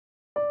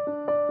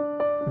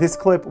This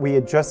clip, we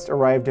had just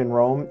arrived in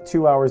Rome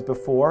 2 hours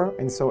before,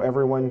 and so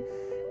everyone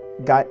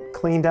got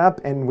cleaned up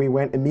and we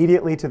went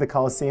immediately to the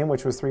Colosseum,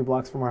 which was 3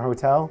 blocks from our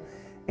hotel,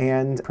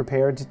 and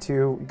prepared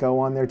to go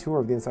on their tour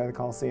of the inside of the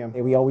Colosseum.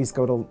 We always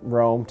go to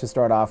Rome to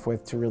start off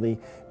with to really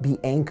be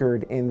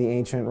anchored in the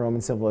ancient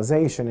Roman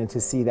civilization and to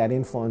see that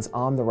influence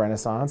on the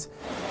Renaissance.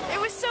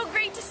 It was so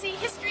great to see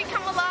history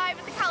come alive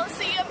at the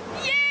Colosseum.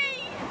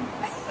 Yay!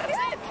 That's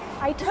it.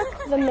 I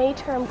took the May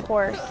term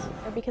course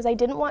because I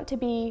didn't want to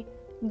be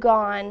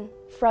gone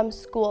from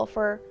school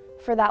for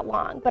that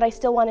long, but I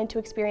still wanted to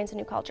experience a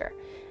new culture.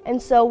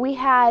 And so we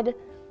had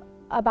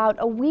about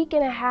a week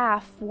and a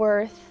half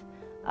worth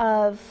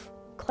of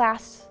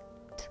class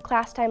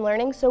time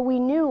learning, so we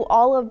knew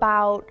all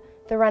about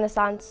the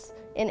Renaissance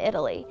in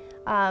Italy.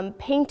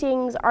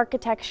 Paintings,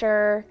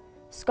 architecture,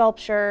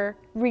 sculpture,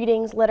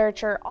 readings,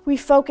 literature. We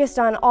focused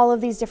on all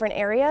of these different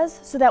areas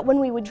so that when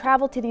we would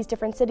travel to these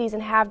different cities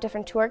and have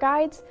different tour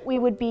guides, we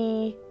would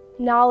be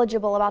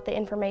knowledgeable about the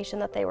information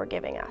that they were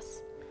giving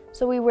us.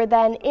 So we were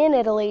then in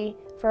Italy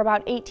for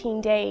about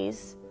 18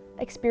 days,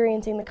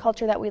 experiencing the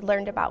culture that we'd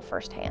learned about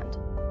firsthand.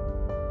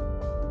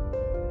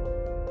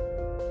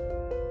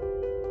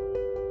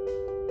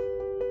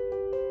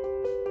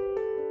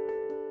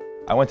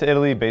 I went to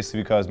Italy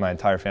basically because my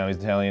entire family's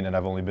Italian and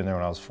I've only been there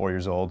when I was 4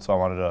 years old, so I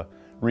wanted to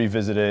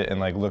revisit it and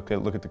like look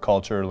at the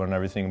culture, learn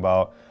everything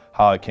about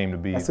how it came to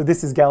be. So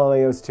this is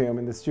Galileo's tomb,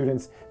 and the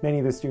students, many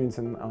of the students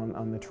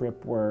on the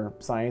trip were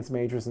science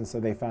majors, and so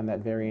they found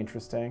that very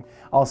interesting.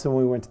 Also,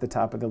 when we went to the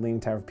top of the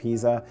Leaning Tower of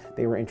Pisa,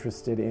 they were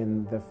interested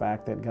in the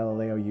fact that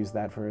Galileo used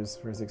that for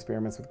his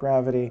experiments with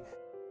gravity.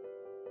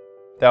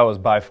 That was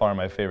by far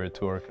my favorite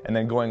tour. And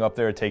then going up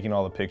there, taking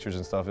all the pictures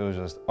and stuff, it was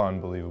just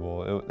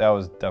unbelievable. That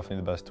was definitely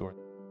the best tour.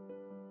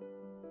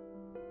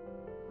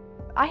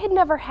 I had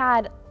never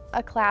had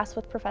a class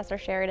with Professor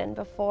Sheridan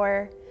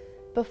before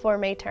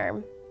May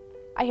term.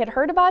 I had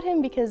heard about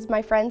him because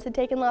my friends had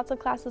taken lots of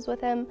classes with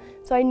him,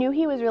 so I knew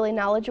he was really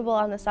knowledgeable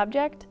on the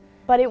subject.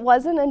 But it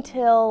wasn't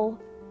until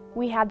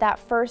we had that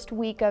first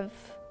week of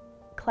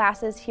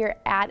classes here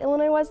at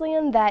Illinois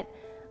Wesleyan that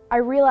I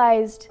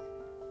realized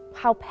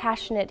how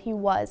passionate he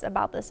was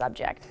about the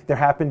subject. There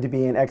happened to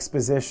be an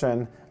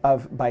exposition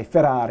by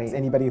Ferrari.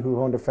 Anybody who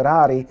owned a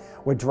Ferrari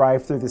would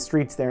drive through the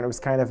streets there, and it was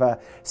kind of a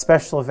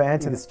special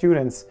event. And the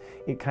students,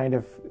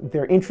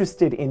 they're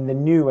interested in the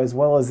new as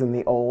well as in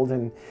the old,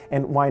 and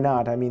why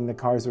not? I mean, the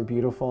cars are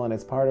beautiful, and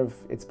it's part of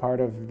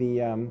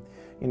the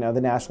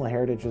the national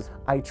heritages.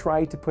 I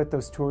try to put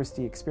those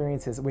touristy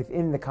experiences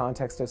within the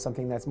context of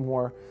something that's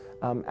more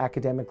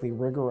academically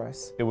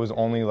rigorous. It was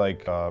only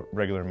like a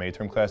regular May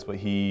term class, but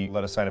he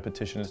let us sign a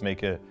petition to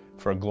make it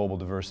for a global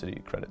diversity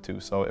credit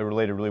too. So it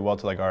related really well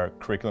to like our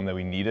curriculum that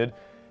we needed,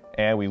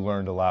 and we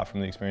learned a lot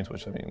from the experience,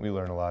 which I mean, we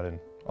learned a lot in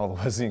all the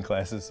Wesleyan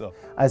classes. So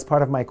as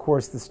part of my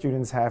course, the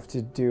students have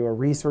to do a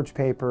research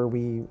paper.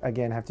 We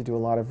again have to do a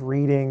lot of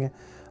reading.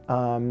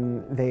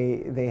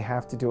 They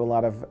have to do a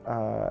lot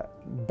of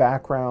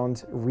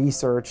background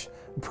research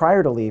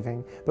prior to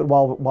leaving, but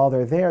while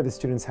they're there, the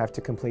students have to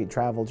complete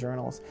travel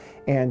journals.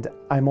 And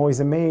I'm always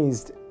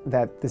amazed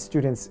that the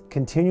students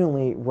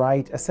continually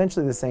write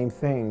essentially the same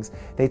things.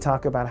 They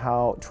talk about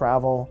how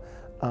travel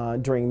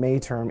during May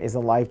term is a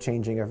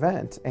life-changing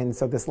event. And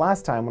so this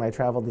last time when I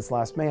traveled this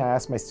last May, I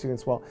asked my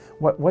students, well,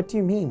 what do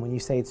you mean when you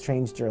say it's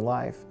changed your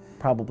life?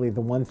 Probably the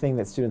one thing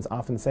that students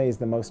often say is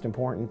the most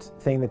important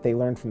thing that they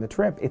learned from the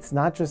trip. It's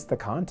not just the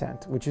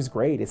content, which is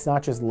great. It's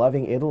not just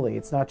loving Italy.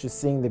 It's not just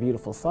seeing the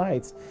beautiful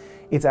sights.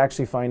 It's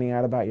actually finding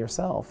out about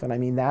yourself. And I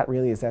mean, that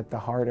really is at the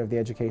heart of the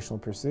educational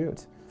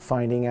pursuit.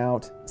 Finding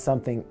out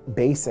something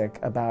basic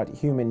about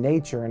human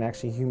nature and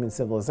actually human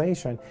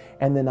civilization,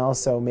 and then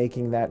also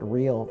making that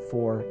real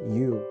for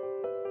you.